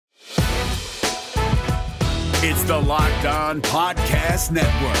It's the Locked On Podcast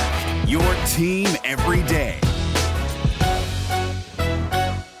Network, your team every day.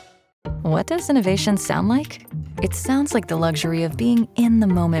 What does innovation sound like? It sounds like the luxury of being in the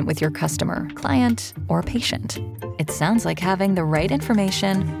moment with your customer, client, or patient. It sounds like having the right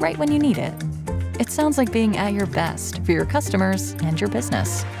information right when you need it. It sounds like being at your best for your customers and your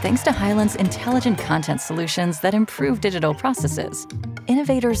business, thanks to Hyland's intelligent content solutions that improve digital processes.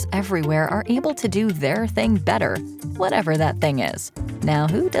 Innovators everywhere are able to do their thing better, whatever that thing is. Now,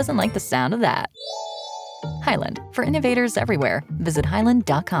 who doesn't like the sound of that? Hyland, for innovators everywhere. Visit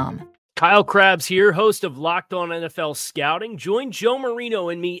hyland.com. Kyle Krabs here, host of Locked On NFL Scouting. Join Joe Marino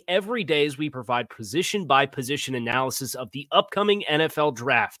and me every day as we provide position-by-position analysis of the upcoming NFL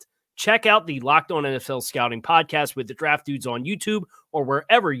Draft. Check out the Locked On NFL Scouting podcast with the Draft Dudes on YouTube or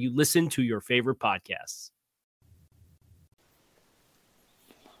wherever you listen to your favorite podcasts.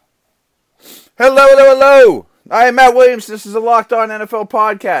 Hello. I am Matt Williams. This is a Locked On NFL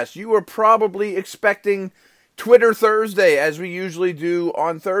podcast. You were probably expecting Twitter Thursday, as we usually do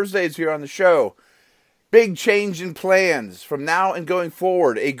on Thursdays here on the show. Big change in plans from now and going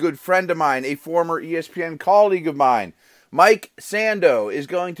forward. A good friend of mine, a former ESPN colleague of mine, Mike Sando, is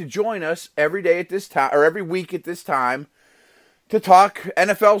going to join us every day at this time, or every week at this time, to talk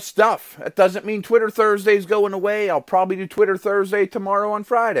NFL stuff. That doesn't mean Twitter Thursday is going away. I'll probably do Twitter Thursday tomorrow on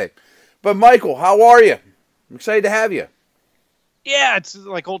Friday. But Michael, how are you? I'm excited to have you. Yeah, it's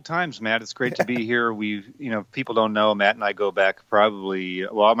like old times, Matt. It's great to be here. People don't know, Matt and I go back probably,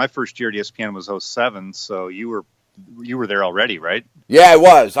 my first year at ESPN was 2007, so you were there already, right? Yeah, I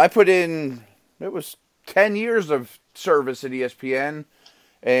was. I put in, it was 10 years of service at ESPN,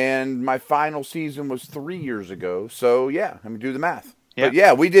 and my final season was 3 years ago. So, yeah, I mean, do the math. Yeah. But,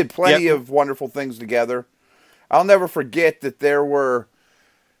 yeah, we did plenty of wonderful things together. I'll never forget that there were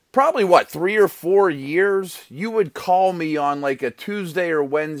probably, 3 or 4 years, you would call me on like a Tuesday or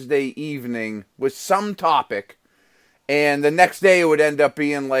Wednesday evening with some topic, and the next day it would end up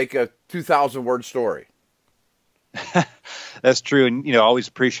being like a 2,000-word story. That's true, and I always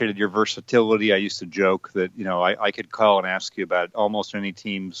appreciated your versatility. I used to joke that I could call and ask you about almost any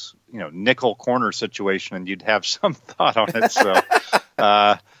team's nickel corner situation, and you'd have some thought on it. So,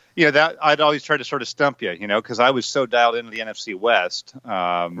 that I'd always try to sort of stump you, because I was so dialed into the NFC West.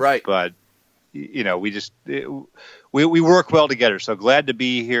 Right. But we work well together. So glad to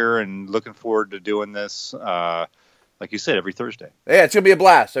be here and looking forward to doing this. Like you said, every Thursday. Yeah, it's going to be a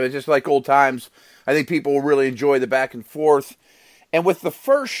blast. I mean, just like old times. I think people will really enjoy the back and forth. And with the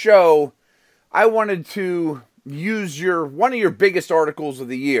first show, I wanted to use one of your biggest articles of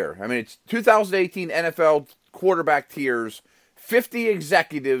the year. I mean, it's 2018 NFL quarterback tiers. 50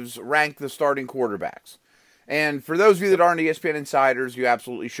 executives rank the starting quarterbacks. And for those of you that aren't ESPN insiders, you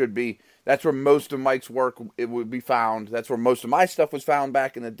absolutely should be. That's where most of Mike's work would be found. That's where most of my stuff was found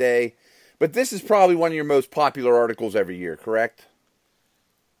back in the day. But this is probably one of your most popular articles every year, correct?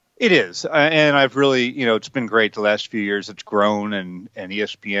 It is. And I've really, it's been great the last few years. It's grown and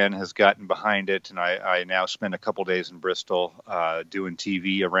ESPN has gotten behind it. And I now spend a couple days in Bristol doing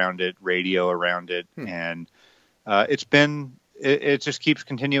TV around it, radio around it. And it just keeps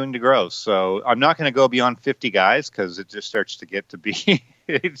continuing to grow. So I'm not going to go beyond 50 guys because it just starts to get to be,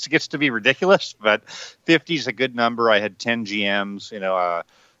 it gets to be ridiculous. But 50 is a good number. I had 10 GMs,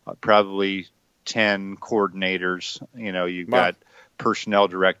 probably 10 coordinators. You've got personnel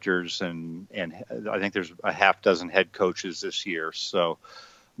directors and I think there's a half dozen head coaches this year. So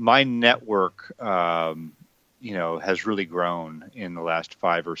my network, has really grown in the last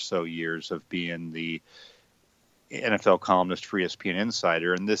 5 or so years of being the NFL columnist for ESPN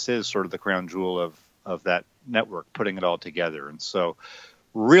Insider. And this is sort of the crown jewel of that network, putting it all together. And so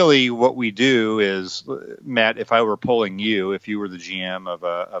really what we do is, Matt, if I were polling you, if you were the GM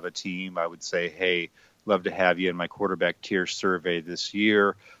of a team, I would say, hey, love to have you in my quarterback tier survey this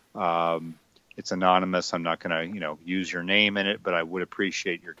year. It's anonymous. I'm not going to, use your name in it, but I would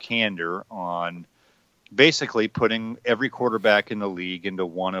appreciate your candor on basically putting every quarterback in the league into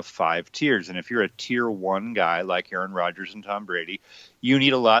one of 5 tiers. And if you're a tier 1 guy like Aaron Rodgers and Tom Brady, you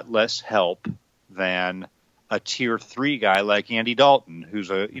need a lot less help than a tier 3 guy like Andy Dalton,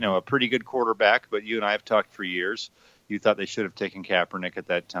 who's a pretty good quarterback, but you and I have talked for years. You thought they should have taken Kaepernick at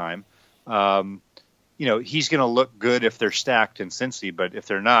that time. He's going to look good if they're stacked in Cincy, but if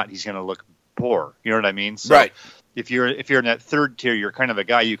they're not, he's going to look poor. You know what I mean? So right. If you're in that third tier, you're kind of a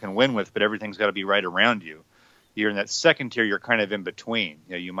guy you can win with, but everything's got to be right around you. You're in that second tier, you're kind of in between.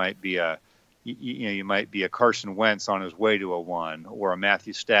 You might be a Carson Wentz on his way to a 1, or a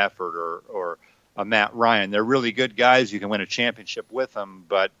Matthew Stafford, or a Matt Ryan. They're really good guys. You can win a championship with them,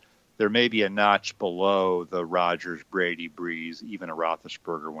 but they're maybe a notch below the Rodgers, Brady, Breeze, even a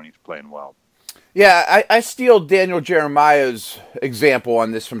Roethlisberger when he's playing well. Yeah, I steal Daniel Jeremiah's example on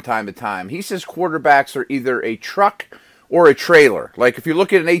this from time to time. He says quarterbacks are either a truck or a trailer. Like, if you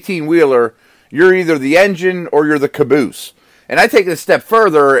look at an 18-wheeler, you're either the engine or you're the caboose. And I take it a step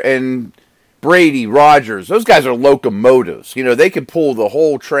further, and Brady, Rodgers, those guys are locomotives. They can pull the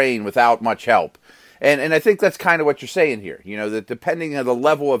whole train without much help. And I think that's kind of what you're saying here, that depending on the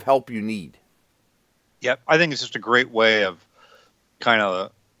level of help you need. Yep, I think it's just a great way of kind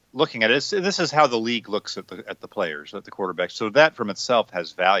of looking at it. This is how the league looks at the players, at the quarterbacks. So that from itself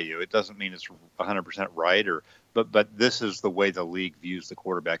has value. It doesn't mean it's 100% right, but this is the way the league views the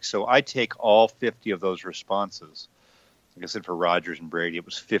quarterback. So I take all 50 of those responses. Like I said, for Rodgers and Brady, it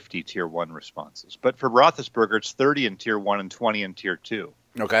was 50 Tier 1 responses. But for Roethlisberger, it's 30 in Tier 1 and 20 in Tier 2.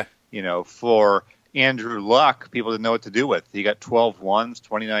 Okay. For Andrew Luck, people didn't know what to do with. He got 12 ones,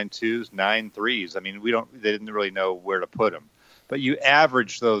 29 twos, 9 threes. I mean, they didn't really know where to put him. But you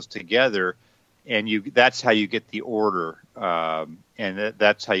average those together, and that's how you get the order, and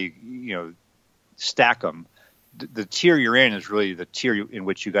that's how you stack them. The tier you're in is really the tier in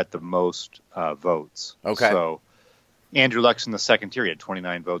which you got the most votes. Okay. So Andrew Luck's in the second tier. He had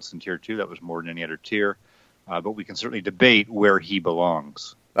 29 votes in Tier 2. That was more than any other tier. But we can certainly debate where he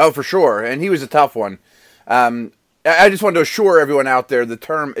belongs. Oh, for sure. And he was a tough one. I just wanted to assure everyone out there the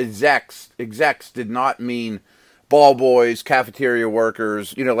term execs did not mean ball boys, cafeteria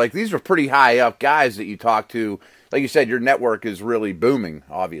workers. These were pretty high up guys that you talk to. Like you said, your network is really booming,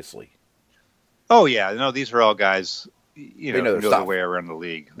 obviously. Oh, yeah. No, these are all guys, who know their way around the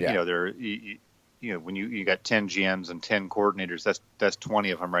league. Yeah. They're, when you got 10 GMs and 10 coordinators, that's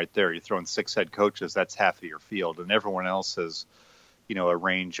 20 of them right there. You're throwing 6 head coaches, that's half of your field. And everyone else has, a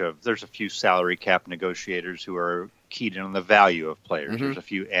range of, there's a few salary cap negotiators who are keyed in on the value of players. Mm-hmm. There's a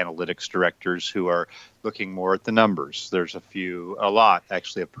few analytics directors who are looking more at the numbers. There's a lot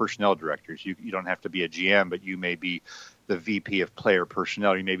actually of personnel directors. You don't have to be a GM, but you may be the VP of player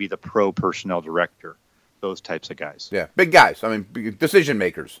personnel. You may be the pro personnel director, those types of guys. Yeah, big guys. I mean, big decision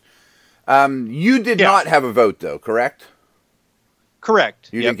makers. You did not have a vote, though, correct?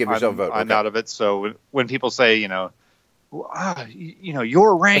 Correct. You didn't give yourself a vote. I'm out of it. So when people say, your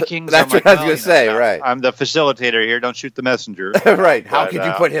rankings. That's what I was going to say, right. I'm the facilitator here. Don't shoot the messenger. Right. How could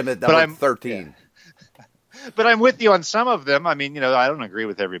you put him at number 13? Yeah. But I'm with you on some of them. I mean, I don't agree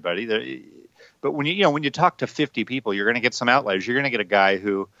with everybody. But when you talk to 50 people, you're going to get some outliers. You're going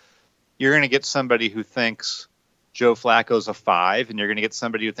to get somebody who thinks Joe Flacco's a 5, and you're going to get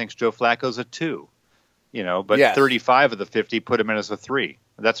somebody who thinks Joe Flacco's a 2. But yes. 35 of the 50 put him in as a 3.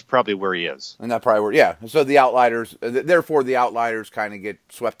 That's probably where he is. And that probably yeah. So the outliers, therefore the outliers kind of get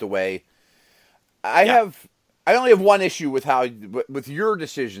swept away. I only have one issue with with your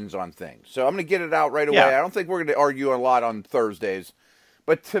decisions on things. So I'm going to get it out right away. I don't think we're going to argue a lot on Thursdays.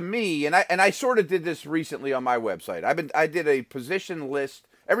 But to me, and I sort of did this recently on my website. I did a position list.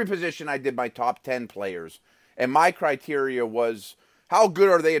 Every position I did my top 10 players. And my criteria was how good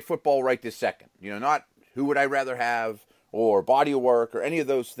are they at football right this second? Not who would I rather have or body of work or any of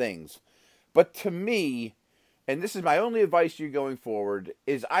those things. But to me, and this is my only advice to you going forward,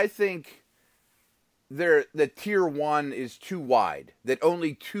 is I think that Tier 1 is too wide, that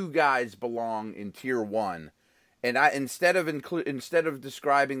only 2 guys belong in Tier 1. And instead of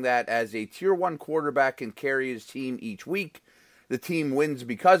describing that as a Tier 1 quarterback can carry his team each week, the team wins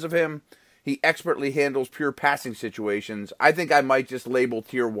because of him, he expertly handles pure passing situations, I think I might just label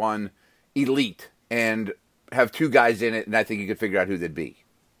Tier 1 elite and have 2 guys in it, and I think you could figure out who they'd be.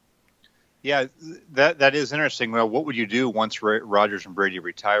 Yeah, that is interesting. Well, what would you do once Rodgers and Brady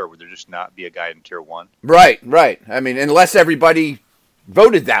retire? Would there just not be a guy in Tier 1? Right. I mean, unless everybody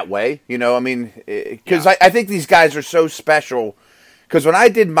voted that way, because I think these guys are so special. Because when I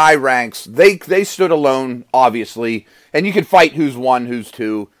did my ranks, they stood alone, obviously, and you could fight who's 1, who's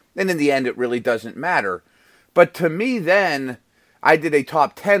 2, and in the end, it really doesn't matter. But to me, then, I did a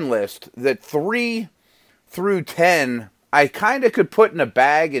top 10 list that 3 through 10, I kind of could put in a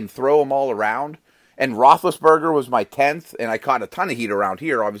bag and throw them all around. And Roethlisberger was my 10th, and I caught a ton of heat around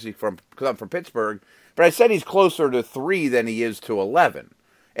here, obviously, because I'm from Pittsburgh. But I said he's closer to 3 than he is to 11.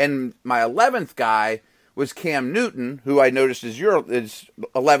 And my 11th guy was Cam Newton, who I noticed is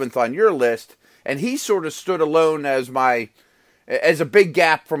 11th on your list, and he sort of stood alone as a big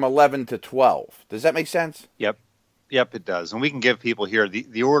gap from 11 to 12. Does that make sense? Yep, it does. And we can give people here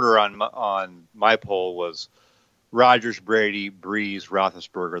the order on my poll was Rodgers, Brady, Breeze,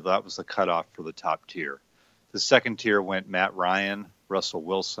 Roethlisberger. That was the cutoff for the top tier. The second tier went Matt Ryan, Russell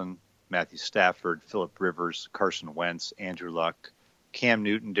Wilson, Matthew Stafford, Phillip Rivers, Carson Wentz, Andrew Luck, Cam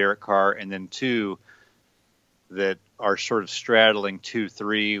Newton, Derek Carr, and then 2 that are sort of straddling 2,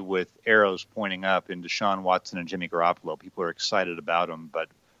 3 with arrows pointing up in Deshaun Watson and Jimmy Garoppolo. People are excited about them, but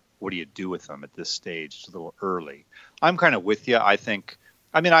what do you do with them at this stage? It's a little early. I'm kind of with you. I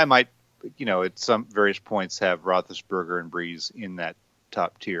might, at some various points have Roethlisberger and Breeze in that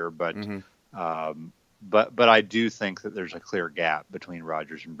top tier, but but I do think that there's a clear gap between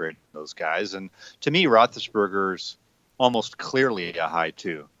Rodgers and Brady and those guys. And to me, Roethlisberger's almost clearly a high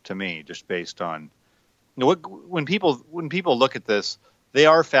 2 to me, just based on when people look at this, they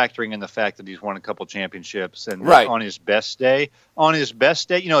are factoring in the fact that he's won a couple championships and right. on his best day,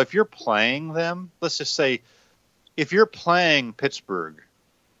 if you're playing them, let's just say if you're playing Pittsburgh,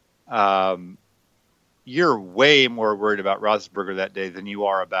 you're way more worried about Roethlisberger that day than you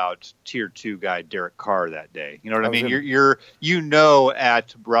are about tier 2 guy Derek Carr that day. You know what I mean? You're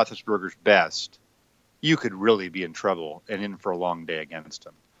at Roethlisberger's best, you could really be in trouble and in for a long day against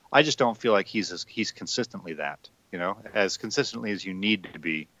him. I just don't feel like he's consistently that, as consistently as you need to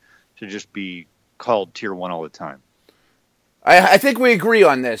be to just be called tier 1 all the time. I think we agree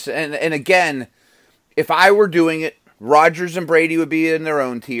on this. And again, if I were doing it, Rodgers and Brady would be in their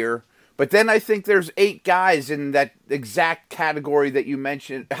own tier. But then I think there's 8 guys in that exact category that you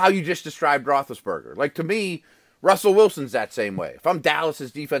mentioned, how you just described Roethlisberger. Like, to me, Russell Wilson's that same way. If I'm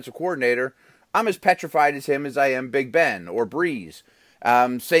Dallas's defensive coordinator, I'm as petrified as him as I am Big Ben or Breeze.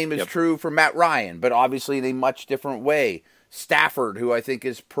 Same is true for Matt Ryan, but obviously in a much different way. Stafford, who I think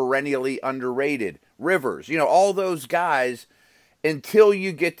is perennially underrated. Rivers, all those guys until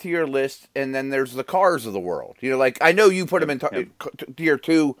you get to your list, and then there's the Cars of the world. I know you put them in tier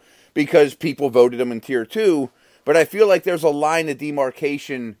 2 because people voted them in tier 2, but I feel like there's a line of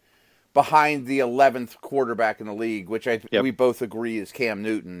demarcation behind the 11th quarterback in the league, which we both agree is Cam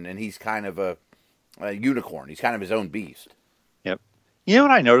Newton, and he's kind of a unicorn. He's kind of his own beast. Yep. You know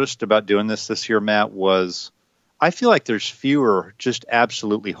what I noticed about doing this year, Matt, was I feel like there's fewer just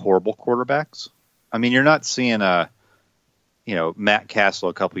absolutely horrible quarterbacks. I mean, you're not seeing Matt Castle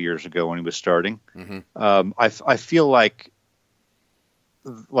a couple years ago when he was starting. Mm-hmm. I feel like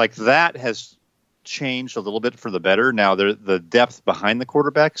that has changed a little bit for the better. Now the depth behind the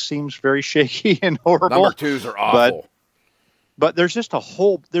quarterback seems very shaky and horrible. Number 2s are awful. But there's just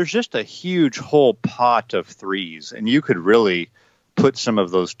a huge whole pot of 3s, and you could really put some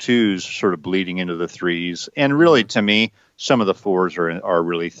of those 2s sort of bleeding into the 3s. And really, to me, some of the 4s are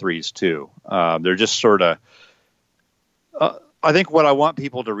really 3s too. They're just sort of. I think what I want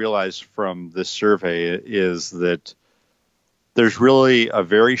people to realize from this survey is that there's really a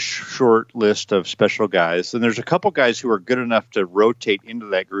very short list of special guys, and there's a couple guys who are good enough to rotate into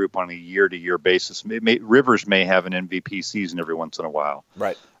that group on a year-to-year basis. Rivers may have an MVP season every once in a while.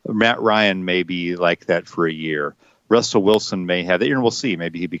 Right. Matt Ryan may be like that for a year. Russell Wilson may have it, and we'll see.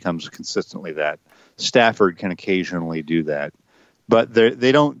 Maybe he becomes consistently that. Stafford can occasionally do that. But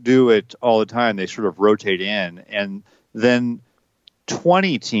they don't do it all the time. They sort of rotate in, and then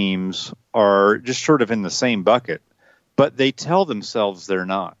 20 teams are just sort of in the same bucket. But they tell themselves they're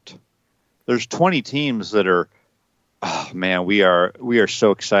not. There's 20 teams that are, oh man, we are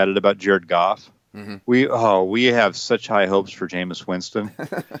so excited about Jared Goff. Mm-hmm. We have such high hopes for Jameis Winston.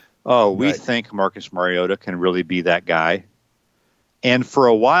 We think Marcus Mariota can really be that guy. And for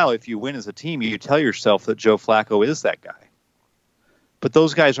a while, if you win as a team, you tell yourself that Joe Flacco is that guy. But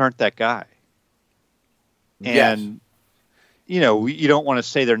those guys aren't that guy. And, you don't want to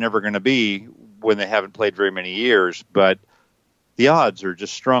say they're never going to be when they haven't played very many years, but the odds are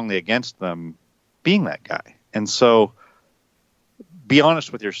just strongly against them being that guy. And so be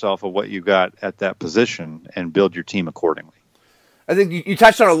honest with yourself of what you got at that position and build your team accordingly. I think you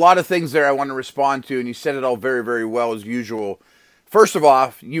touched on a lot of things there I want to respond to, and you said it all very, very well as usual. First of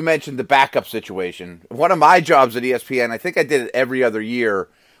all, you mentioned the backup situation. One of my jobs at ESPN, I think I did it every other year,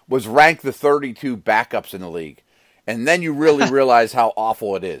 was rank the 32 backups in the league. And then you really realize how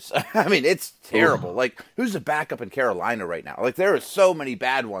awful it is. I mean, it's terrible. Ooh. Like, who's the backup in Carolina right now? Like, there are so many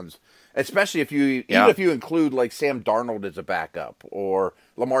bad ones, especially if you include, like, Sam Darnold as a backup or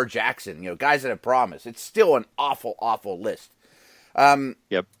Lamar Jackson, guys that have promise. It's still an awful, awful list.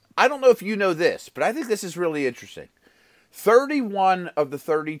 Yep. I don't know if you know this, but I think this is really interesting. 31 of the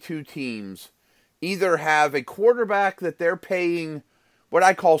 32 teams either have a quarterback that they're paying what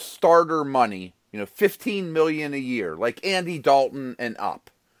I call starter money, $15 million a year, like Andy Dalton and up.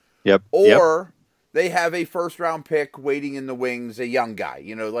 Yep. Or they have a first-round pick waiting in the wings, a young guy,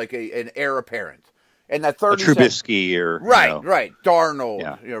 like an heir apparent. And that 30 Trubisky or right,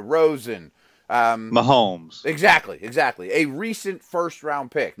 Darnold, Rosen, Mahomes. Exactly. A recent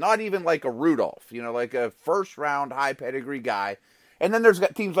first-round pick, not even like a Rudolph, like a first-round high pedigree guy. And then there's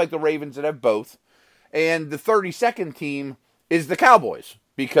got teams like the Ravens that have both. And the 32nd team is the Cowboys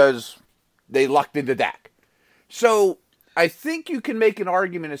because they lucked into Dak. So I think you can make an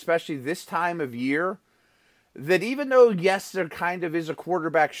argument, especially this time of year, that even though, yes, there kind of is a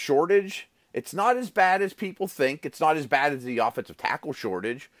quarterback shortage, it's not as bad as people think. It's not as bad as the offensive tackle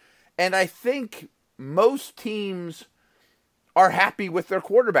shortage. And I think most teams are happy with their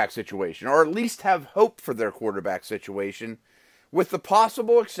quarterback situation, or at least have hope for their quarterback situation, with the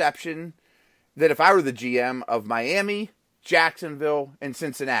possible exception that if I were the GM of Miami, Jacksonville, and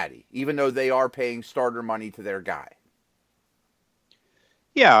Cincinnati, even though they are paying starter money to their guy.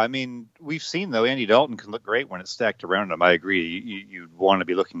 Yeah, I mean, we've seen, though, Andy Dalton can look great when it's stacked around him. I agree. You'd want to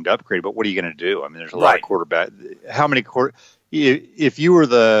be looking to upgrade, but what are you going to do? I mean, there's a lot of quarterback. How many if you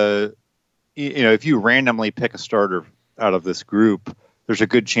were if you randomly pick a starter out of this group, there's a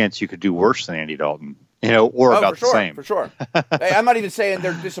good chance you could do worse than Andy Dalton, or about the same. For sure. Hey, I'm not even saying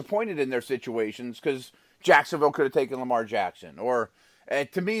they're disappointed in their situations, because Jacksonville could have taken Lamar Jackson. Or,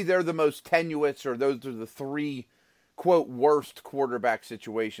 to me, they're the most tenuous, or those are the three, quote, worst quarterback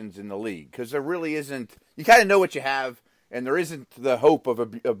situations in the league. Because there really isn't, you kind of know what you have, and there isn't the hope of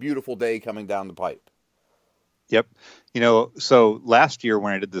a beautiful day coming down the pipe. Yep. So last year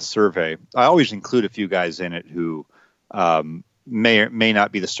when I did this survey, I always include a few guys in it who may or may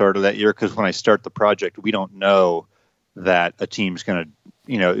not be the starter that year, because when I start the project, we don't know that a team's going to,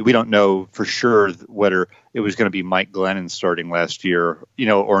 we don't know for sure whether it was going to be Mike Glennon starting last year,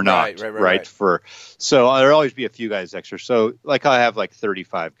 or not. Right. So there'll always be a few guys extra. So I have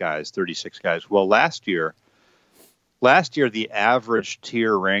 35 guys, 36 guys. Well, last year, the average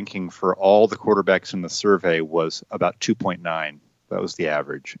tier ranking for all the quarterbacks in the survey was about 2.9. That was the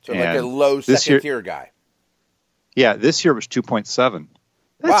average. So a low second tier guy. Yeah, this year was 2.7.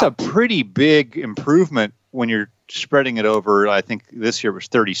 That's a pretty big improvement when you're spreading it over. I think this year was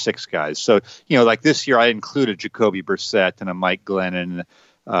 36 guys. So, this year I included Jacoby Brissett and a Mike Glennon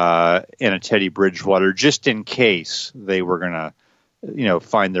and a Teddy Bridgewater, just in case they were going to,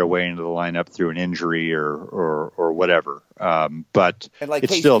 find their way into the lineup through an injury or whatever. But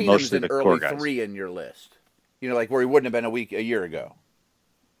it's Case still Keenum's mostly the core guys. 3 in your list. Where he wouldn't have been a year ago.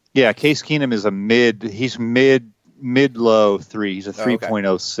 Yeah, Case Keenum is he's mid-low 3. He's a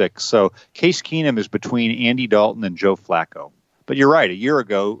 3.06. So Case Keenum is between Andy Dalton and Joe Flacco. But you're right. A year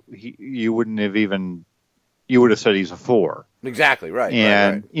ago, you would have said he's a 4. Exactly, right.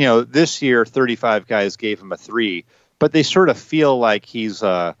 And, this year, 35 guys gave him a 3. But they sort of feel like he's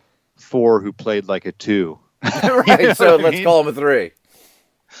a 4 who played like a 2. Right, so let's call him a 3.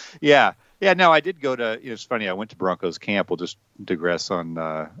 Yeah. Yeah, no, I did go to, it's funny, I went to Broncos camp. We'll just digress on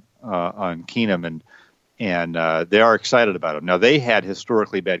Keenum, and they are excited about him. Now, they had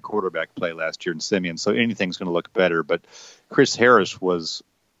historically bad quarterback play last year in Simeon, so anything's going to look better. But Chris Harris was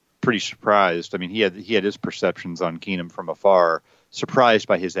pretty surprised. I mean, he had his perceptions on Keenum from afar, surprised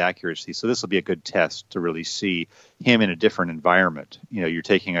by his accuracy. So this will be a good test to really see him in a different environment. You're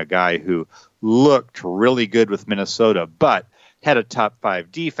taking a guy who looked really good with Minnesota, but had a top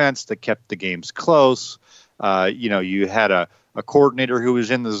 5 defense that kept the games close. You had a coordinator who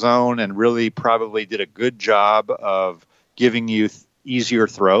was in the zone and really probably did a good job of giving you easier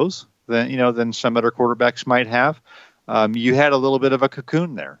throws than some other quarterbacks might have. You had a little bit of a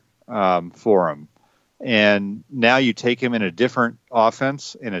cocoon there for him. And now you take him in a different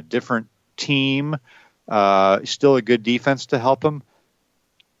offense, in a different team, still a good defense to help him.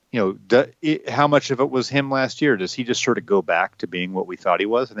 How much of it was him last year? Does he just sort of go back to being what we thought he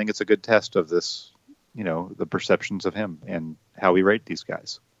was? I think it's a good test of this, the perceptions of him and how we rate these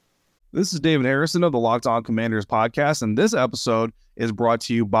guys. This is David Harrison of the Locked On Commanders podcast, and this episode is brought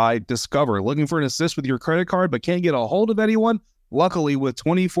to you by Discover. Looking for an assist with your credit card but can't get a hold of anyone? Luckily, with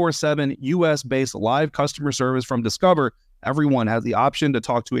 24/7 U.S.-based live customer service from Discover, everyone has the option to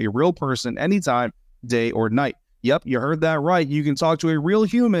talk to a real person anytime, day or night. Yep, you heard that right. You can talk to a real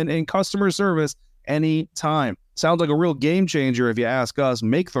human in customer service anytime. Sounds like a real game changer if you ask us.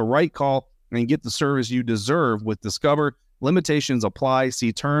 Make the right call and get the service you deserve with Discover. Limitations apply.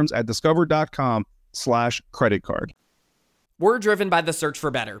 See terms at discover.com/creditcard. We're driven by the search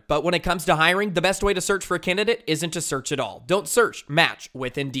for better, but when it comes to hiring, the best way to search for a candidate isn't to search at all. Don't search, match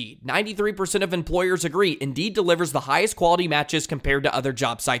with Indeed. 93% of employers agree Indeed delivers the highest quality matches compared to other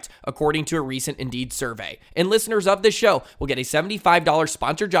job sites, according to a recent Indeed survey. And listeners of this show will get a $75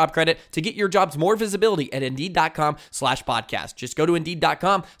 sponsored job credit to get your jobs more visibility at Indeed.com/podcast. Just go to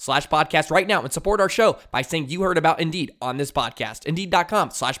Indeed.com/podcast right now and support our show by saying you heard about Indeed on this podcast.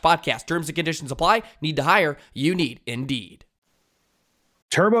 Indeed.com/podcast. Terms and conditions apply. Need to hire? You need Indeed.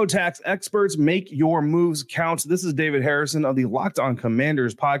 TurboTax experts, make your moves count. This is David Harrison of the Locked On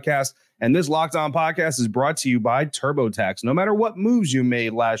Commanders podcast, and this Locked On podcast is brought to you by TurboTax. No matter what moves you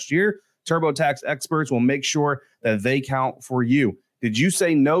made last year, TurboTax experts will make sure that they count for you. Did you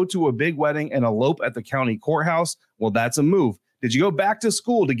say no to a big wedding and elope at the county courthouse? Well, that's a move. Did you go back to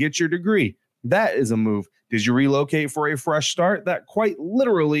school to get your degree? That is a move. Did you relocate for a fresh start? That quite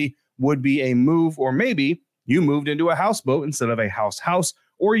literally would be a move. Or maybe you moved into a houseboat instead of a house,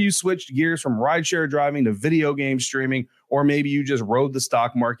 or you switched gears from rideshare driving to video game streaming, or maybe you just rode the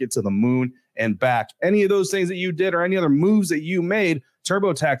stock market to the moon and back. Any of those things that you did or any other moves that you made,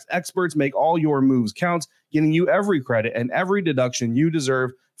 TurboTax experts make all your moves count, getting you every credit and every deduction you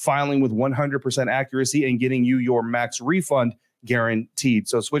deserve, filing with 100% accuracy, and getting you your max refund guaranteed.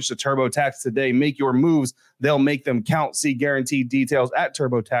 So switch to TurboTax today. Make your moves. They'll make them count. See guaranteed details at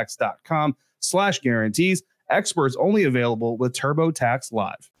turbotax.com/guarantees. Experts only available with TurboTax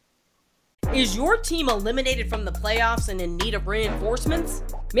Live. Is your team eliminated from the playoffs and in need of reinforcements?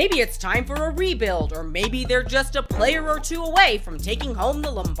 Maybe it's time for a rebuild, or maybe they're just a player or two away from taking home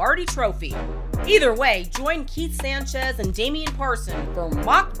the Lombardi Trophy. Either way, join Keith Sanchez and Damian Parson for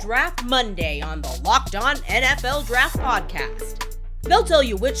Mock Draft Monday on the Locked On NFL Draft Podcast. They'll tell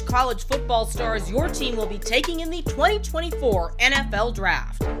you which college football stars your team will be taking in the 2024 NFL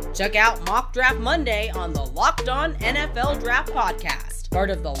Draft. Check out Mock Draft Monday on the Locked On NFL Draft Podcast, part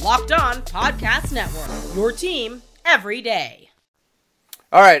of the Locked On Podcast Network. Your team every day.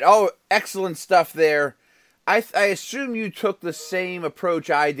 All right. Oh, excellent stuff there. I assume you took the same approach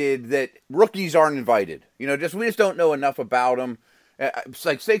I did, that rookies aren't invited. We just don't know enough about them. It's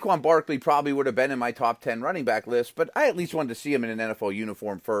like Saquon Barkley probably would have been in my top 10 running back list, but I at least wanted to see him in an NFL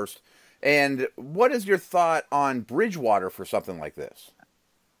uniform first. And what is your thought on Bridgewater for something like this?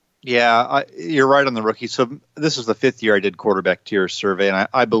 Yeah, you're right on the rookie. So this is the fifth year I did quarterback tier survey, and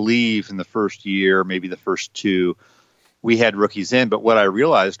I believe in the first year, maybe the first two, we had rookies in. But what I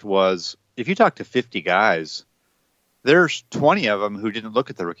realized was, if you talk to 50 guys, there's 20 of them who didn't look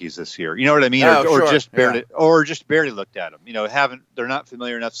at the rookies this year. You know what I mean? Or just barely looked at them. They're not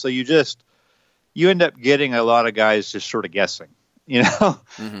familiar enough. So you end up getting a lot of guys just sort of guessing.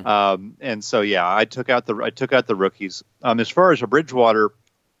 Mm-hmm. And so I took out the rookies. As far as a Bridgewater,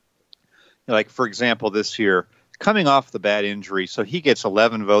 like for example, this year, coming off the bad injury, so he gets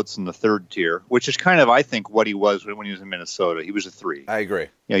 11 votes in the third tier, which is kind of, I think, what he was when he was in Minnesota. He was a 3. I agree.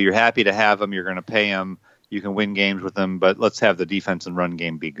 You're happy to have him. You're going to pay him. You can win games with them, but let's have the defense and run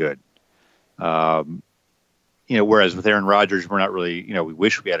game be good. Whereas with Aaron Rodgers, we're not really, we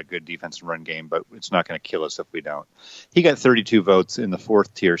wish we had a good defense and run game, but it's not going to kill us if we don't. He got 32 votes in the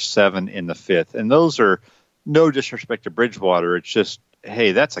fourth tier, 7 in the fifth. And those are no disrespect to Bridgewater. It's just,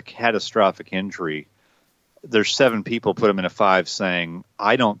 hey, that's a catastrophic injury. There's 7 people put him in a 5 saying,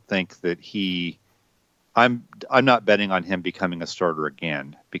 I don't think that I'm not betting on him becoming a starter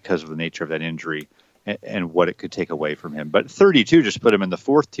again because of the nature of that injury and what it could take away from him. But 32 just put him in the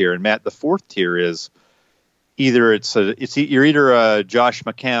fourth tier. And Matt, the fourth tier is you're either a Josh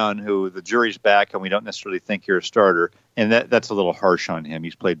McCown, who the jury's back and we don't necessarily think you're a starter, and that's a little harsh on him.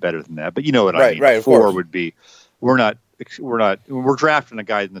 He's played better than that. But you know what I mean. Right, 4 would be we're drafting a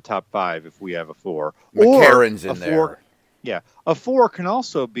guy in the top 5 if we have a 4. McCarron's in there. Yeah, a 4 can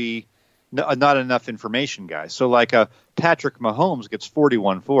also be not enough information guy. So like a Patrick Mahomes gets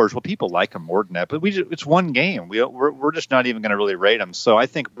 41 4s. Well, people like him more than that, but it's one game. We're just not even going to really rate him. So I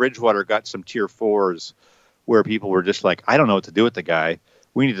think Bridgewater got some tier 4s where people were just like, I don't know what to do with the guy.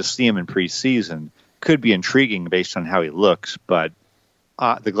 We need to see him in preseason. Could be intriguing based on how he looks, but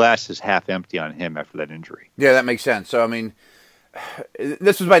the glass is half empty on him after that injury. Yeah, that makes sense. So, I mean,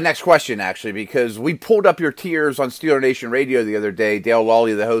 this was my next question, actually, because we pulled up your tiers on Steeler Nation Radio the other day, Dale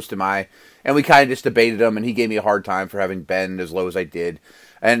Lawley, the host, and I, and we kind of just debated them, and he gave me a hard time for having Ben as low as I did,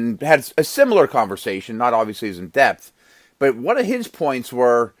 and had a similar conversation, not obviously as in depth, but one of his points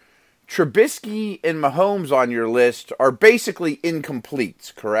were Trubisky and Mahomes on your list are basically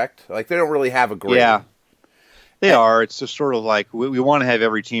incomplete, correct? Like, they don't really have a grade. Yeah. They are. It's just sort of like we want to have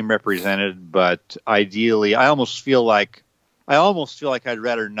every team represented, but ideally, I almost feel like I'd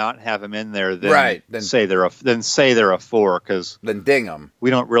rather not have them in there than say they're a 4, because then ding them. We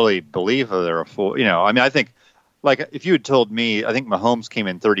don't really believe they're a 4. I think, like, if you had told me, I think Mahomes came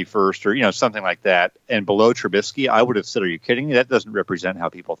in 31st or something like that, and below Trubisky, I would have said, "Are you kidding me? That doesn't represent how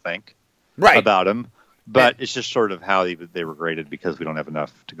people think about him." But it's just sort of how they were graded because we don't have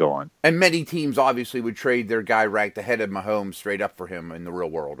enough to go on. And many teams obviously would trade their guy ranked ahead of Mahomes straight up for him in the real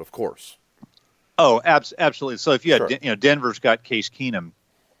world, of course. Oh, absolutely. So if you had, Denver's got Case Keenum.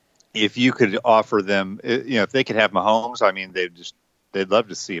 If you could offer them, if they could have Mahomes, I mean, they'd love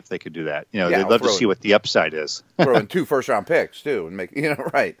to see if they could do that. Yeah, they'd love to see what the upside is. Throw in 2 first-round picks too, and make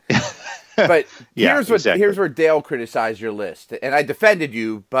right. But here's where Dale criticized your list, and I defended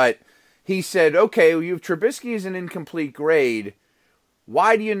you, but he said, "Okay, well, you have Trubisky as an incomplete grade.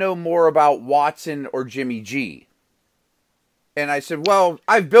 Why do you know more about Watson or Jimmy G?" And I said, "Well,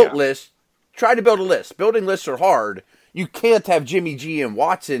 I've built lists. Try to build a list. Building lists are hard. You can't have Jimmy G and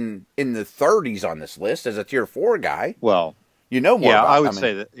Watson in the 30s on this list as a tier 4 guy." Well, you know more. Yeah, about I would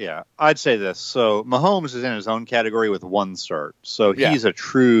say that. Yeah, I'd say this. So Mahomes is in his own category with 1 start, so he's a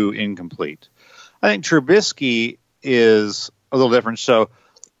true incomplete. I think Trubisky is a little different. So,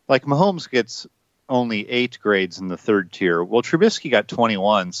 like Mahomes gets only 8 grades in the 3rd tier. Well, Trubisky got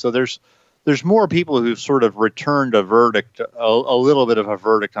 21. So there's more people who've sort of returned a verdict, a little bit of a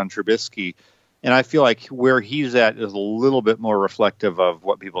verdict on Trubisky, and I feel like where he's at is a little bit more reflective of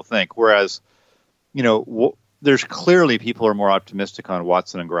what people think. Whereas, there's clearly people are more optimistic on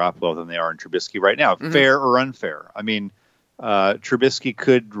Watson and Garoppolo than they are in Trubisky right now, fair or unfair. I mean, Trubisky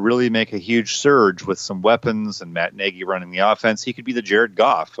could really make a huge surge with some weapons and Matt Nagy running the offense. He could be the Jared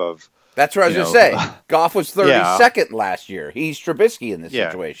Goff of. That's what I was going to say. Goff was 32nd last year. He's Trubisky in this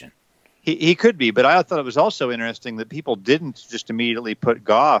situation. He could be, but I thought it was also interesting that people didn't just immediately put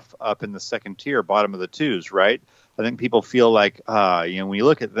Goff up in the 2nd tier, bottom of the 2s, right? I think people feel like, when you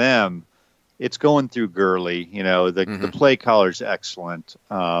look at them, it's going through Gurley. The play caller's excellent.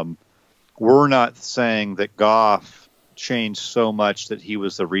 We're not saying that Goff changed so much that he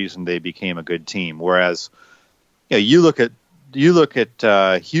was the reason they became a good team. Whereas, you look at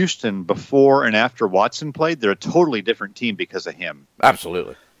Houston before and after Watson played, they're a totally different team because of him.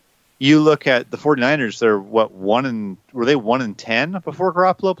 Absolutely. You look at the 49ers, they're were they 1-10 before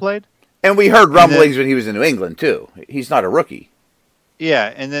Garoppolo played? And we heard rumblings when he was in New England too. He's not a rookie.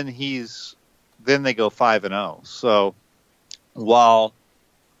 Yeah, and then then they go 5-0. So while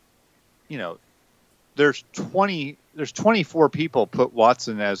there's 24 people put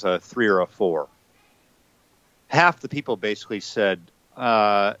Watson as a 3 or a 4. Half the people basically said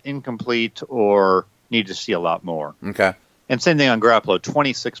incomplete or need to see a lot more. Okay. And same thing on Garoppolo.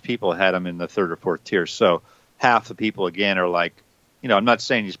 26 people had him in the 3rd or 4th tier. So half the people, again, are like, I'm not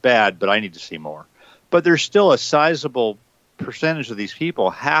saying he's bad, but I need to see more. But there's still a sizable percentage of these people,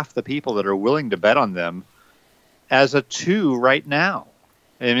 half the people that are willing to bet on them as a 2 right now.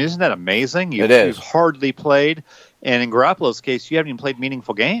 I mean, isn't that amazing? It is. You've hardly played. And in Garoppolo's case, you haven't even played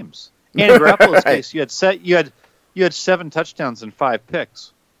meaningful games. And in Garoppolo's case, you had 7 touchdowns and 5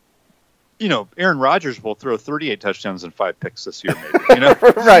 picks. Aaron Rodgers will throw 38 touchdowns and 5 picks this year, maybe.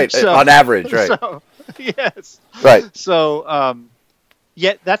 Right, on average, right. So, yes. Right. So, and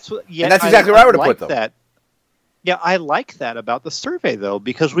that's exactly where I would have put them. That. Yeah, I like that about the survey, though,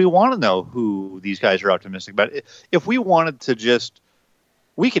 because we want to know who these guys are optimistic about. If we wanted to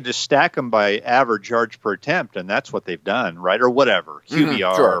we could just stack them by average yards per attempt, and that's what they've done, right? Or whatever,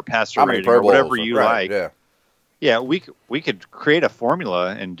 QBR or passer rating or whatever you like. Yeah. Yeah, we could create a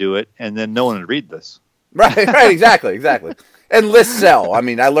formula and do it, and then no one would read this. Right, exactly. And lists sell. I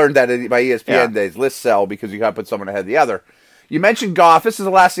mean, I learned that in my ESPN days. Lists sell because you got to put someone ahead of the other. You mentioned Goff. This is the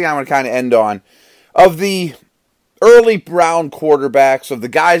last thing I want to kind of end on. Of the early round quarterbacks, of the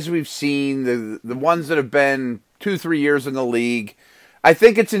guys we've seen, the ones that have been 2-3 years in the league, I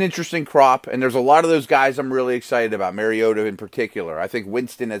think it's an interesting crop, and there's a lot of those guys I'm really excited about, Mariota in particular. I think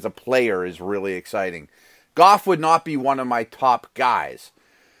Winston as a player is really exciting. Goff would not be one of my top guys.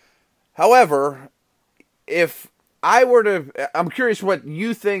 However, if I were to, I'm curious what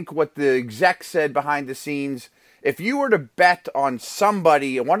you think, what the exec said behind the scenes. If you were to bet on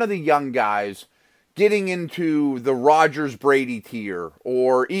somebody, one of the young guys, getting into the Rodgers-Brady tier,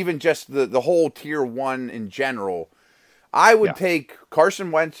 or even just the whole tier 1 in general, I would take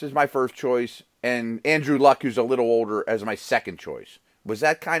Carson Wentz as my first choice and Andrew Luck, who's a little older, as my second choice. Was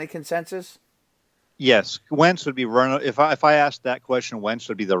that kind of consensus? Yes, Wentz would be run. If I asked that question, Wentz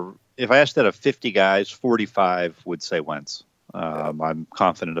would be if I asked that of 50 guys, 45 would say Wentz. I'm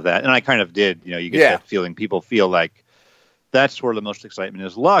confident of that, and I kind of did. You get that feeling. People feel like that's where the most excitement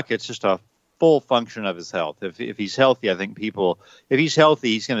is. Luck, it's just a full function of his health. If he's healthy, I think if he's healthy,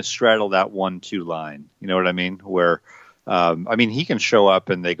 he's going to straddle that 1-2 line. You know what I mean? Where he can show up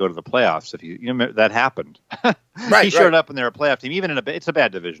and they go to the playoffs. If that happened. He showed up and they're a playoff team. Even it's a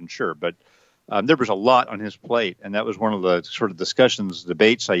bad division, sure, but. There was a lot on his plate, and that was one of the sort of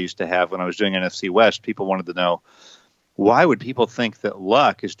debates I used to have when I was doing NFC West. People wanted to know, why would people think that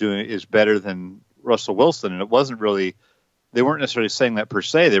Luck is better than Russell Wilson? And it wasn't really, they weren't necessarily saying that per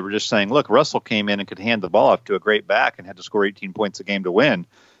se. They were just saying, look, Russell came in and could hand the ball off to a great back and had to score 18 points a game to win.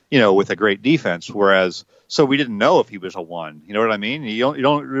 with a great defense. Whereas, so we didn't know if he was a 1. You know what I mean? You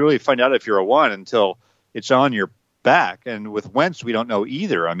don't really find out if you're a 1 until it's on your back. And with Wentz, we don't know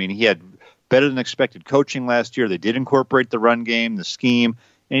either. I mean, he had better than expected coaching last year. They did incorporate the run game, the scheme,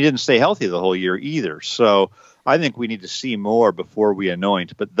 and he didn't stay healthy the whole year either. So I think we need to see more before we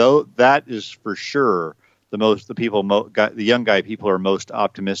anoint. But though that is for sure the young guy people are most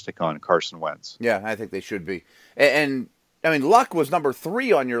optimistic on, Carson Wentz. Yeah, I think they should be. And I mean, Luck was number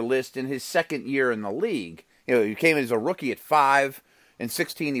 3 on your list in his second year in the league. He came in as a rookie at 5. In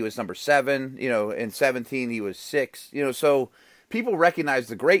 16, he was number 7. In 17, he was 6. So people recognize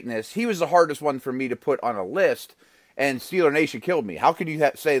the greatness. He was the hardest one for me to put on a list, and Steeler Nation killed me. How could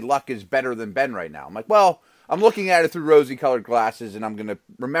you say Luck is better than Ben right now? I'm like, well, I'm looking at it through rosy-colored glasses, and I'm going to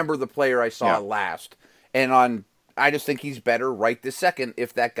remember the player I saw last. And I just think he's better right this second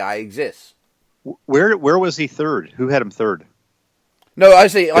if that guy exists. Where was he third? Who had him third? No, I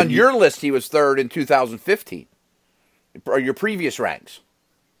say on your list he was third in 2015. Or your previous ranks.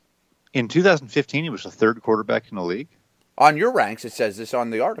 In 2015, he was the third quarterback in the league? On your ranks, it says this on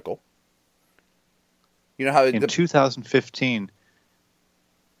the article. You know how in 2015.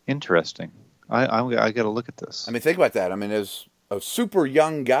 Interesting. I got to look at this. I mean, think about that. I mean, as a super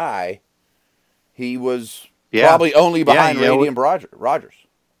young guy, he was probably only behind Randy and Rodgers.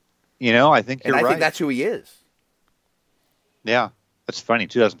 I think you're right. I think that's who he is. Yeah. That's funny.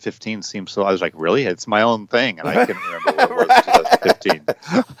 2015 seems so. I was like, really? It's my own thing, and I couldn't remember what it was in 2015.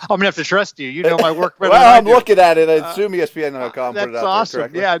 I'm gonna have to trust you. You know my work better than I do. I'm looking at it. I assume ESPN.com put it out awesome. there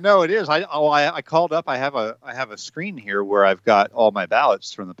correctly. Yeah, no, it is. I called up. I have a screen here where I've got all my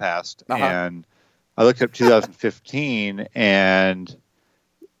ballots from the past, and I looked up 2015, and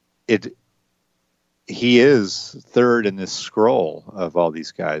he is third in this scroll of all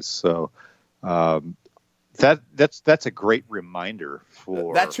these guys. So. That's a great reminder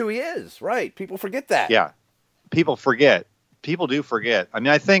for. That's who he is, right? People forget that. Yeah, people forget. People do forget. I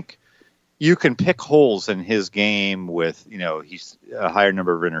mean, I think you can pick holes in his game with he's a higher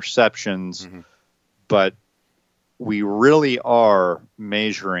number of interceptions, but we really are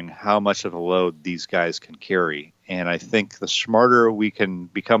measuring how much of a load these guys can carry, and I think the smarter we can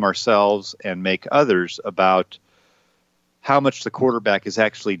become ourselves and make others about how much the quarterback is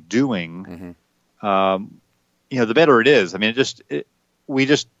actually doing. The better it is. I mean,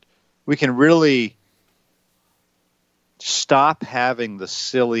 we can really stop having the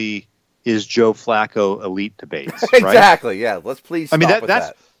silly "is Joe Flacco elite" debates. Right? Exactly. Yeah. Let's please. Stop with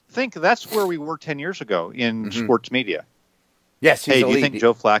that. That's where we were 10 years ago in sports media. Yes. He's elite. Do you think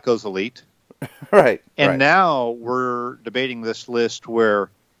Joe Flacco's elite? Right. And now we're debating this list where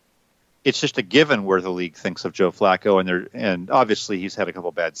it's just a given where the league thinks of Joe Flacco, and obviously he's had a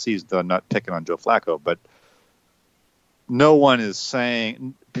couple bad seasons. I'm not picking on Joe Flacco, but no one is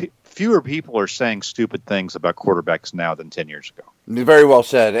saying. Fewer people are saying stupid things about quarterbacks now than 10 years ago. Very well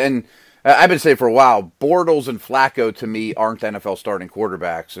said. And I've been saying for a while, Bortles and Flacco to me aren't NFL starting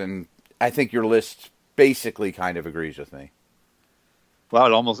quarterbacks, and I think your list basically kind of agrees with me.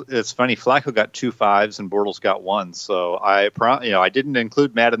 Well, it's funny. Flacco got 2 5s and Bortles got 1. So I didn't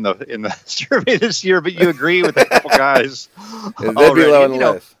include Matt in the survey this year, but you agree with a couple guys. They'd be low on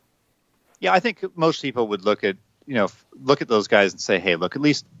the list. Yeah, I think most people would look at those guys and say, hey, look, at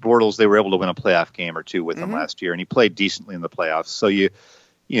least Bortles, they were able to win a playoff game or two with him last year, and he played decently in the playoffs. So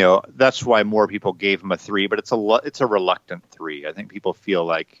that's why more people gave him a 3, but it's a reluctant 3. I think people feel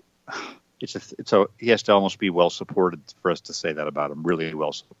like he has to almost be well supported for us to say that about him. Really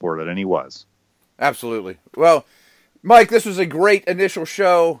well supported, and he was. Absolutely. Well, Mike, this was a great initial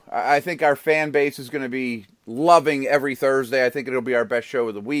show. I think our fan base is going to be loving every Thursday. I think it'll be our best show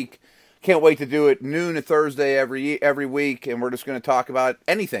of the week. Can't wait to do it noon to Thursday every week, and we're just going to talk about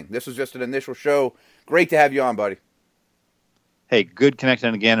anything. This was just an initial show. Great to have you on, buddy. Hey, good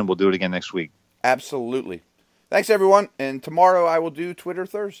connecting again, and we'll do it again next week. Absolutely. Thanks, everyone, and tomorrow I will do Twitter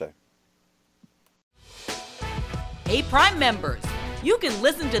Thursday. Hey, Prime members, you can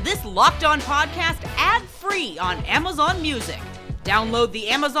listen to this Locked On podcast ad-free on Amazon Music. Download the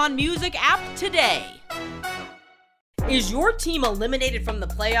Amazon Music app today. Is your team eliminated from the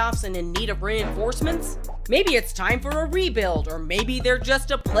playoffs and in need of reinforcements? Maybe it's time for a rebuild, or maybe they're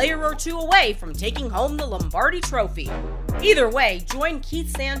just a player or two away from taking home the Lombardi Trophy. Either way, join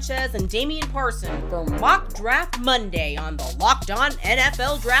Keith Sanchez and Damian Parson for Mock Draft Monday on the Locked On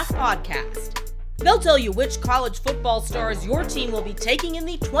NFL Draft Podcast. They'll tell you which college football stars your team will be taking in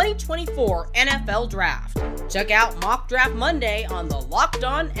the 2024 NFL Draft. Check out Mock Draft Monday on the Locked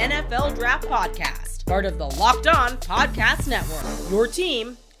On NFL Draft Podcast, part of the Locked On Podcast Network. Your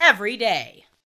team every day.